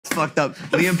fucked up.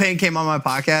 Liam Payne came on my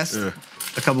podcast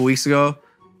a couple weeks ago,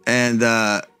 and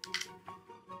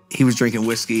he was drinking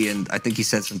whiskey, and I think he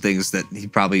said some things that he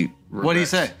probably regrets. What did he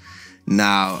say?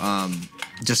 Now,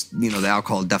 just, you know, the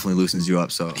alcohol definitely loosens you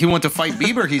up. So he wanted to fight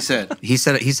Bieber. He said. He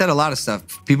said a lot of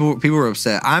stuff. People were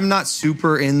upset. I'm not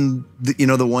super in the, you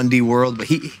know, the 1D world, but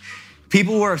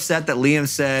people were upset that Liam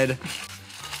said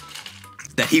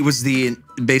that he was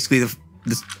basically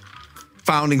the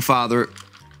founding father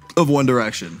of One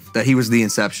Direction. That he was the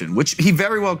inception, which he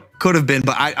very well could have been.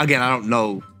 But I don't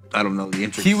know the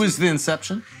interest. He was the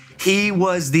inception. He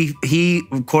was the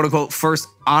quote unquote first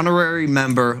honorary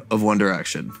member of One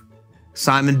Direction.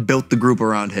 Simon built the group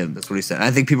around him. That's what he said.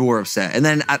 I think people were upset. And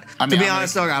then, to be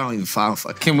honest, dog, I don't even follow.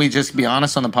 Can we just be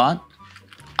honest on the pod?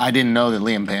 I didn't know that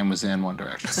Liam Payne was in One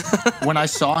Direction. When I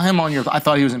saw him on I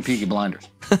thought he was in Peaky Blinders.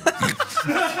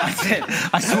 I did.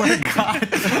 I swear to God,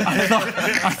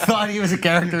 I thought he was a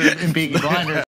character in Peaky Blinders.